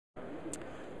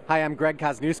Hi, I'm Greg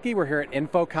Kosnewski. We're here at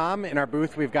InfoComm. In our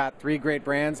booth, we've got three great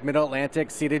brands, Middle Atlantic,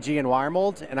 C2G, and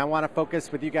Wiremold. And I want to focus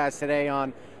with you guys today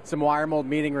on some Wiremold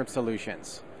meeting room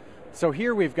solutions. So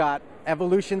here we've got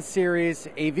Evolution Series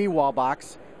AV wall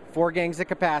box, 4 gangs of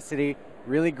capacity,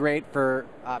 really great for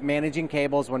managing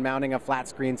cables when mounting a flat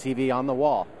screen TV on the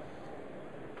wall.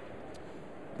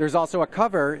 There's also a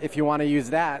cover if you want to use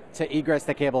that to egress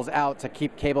the cables out to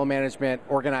keep cable management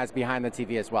organized behind the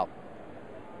TV as well.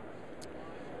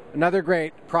 Another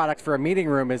great product for a meeting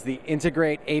room is the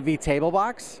Integrate AV Table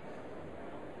Box.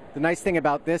 The nice thing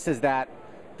about this is that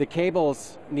the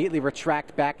cables neatly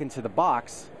retract back into the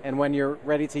box, and when you're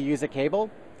ready to use a cable,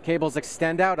 cables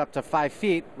extend out up to 5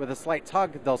 feet. With a slight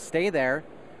tug, they'll stay there,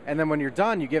 and then when you're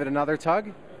done, you give it another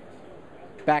tug,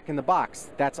 back in the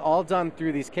box. That's all done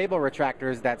through these cable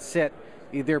retractors that sit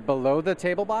either below the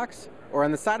table box or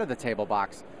on the side of the table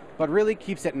box, but really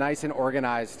keeps it nice and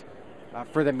organized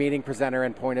for the meeting presenter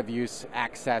and point of use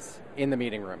access in the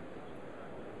meeting room.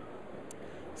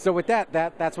 So with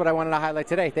that's what I wanted to highlight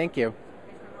today. Thank you.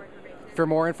 For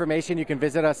more information, you can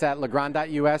visit us at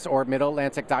legrand.us or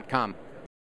middleatlantic.com.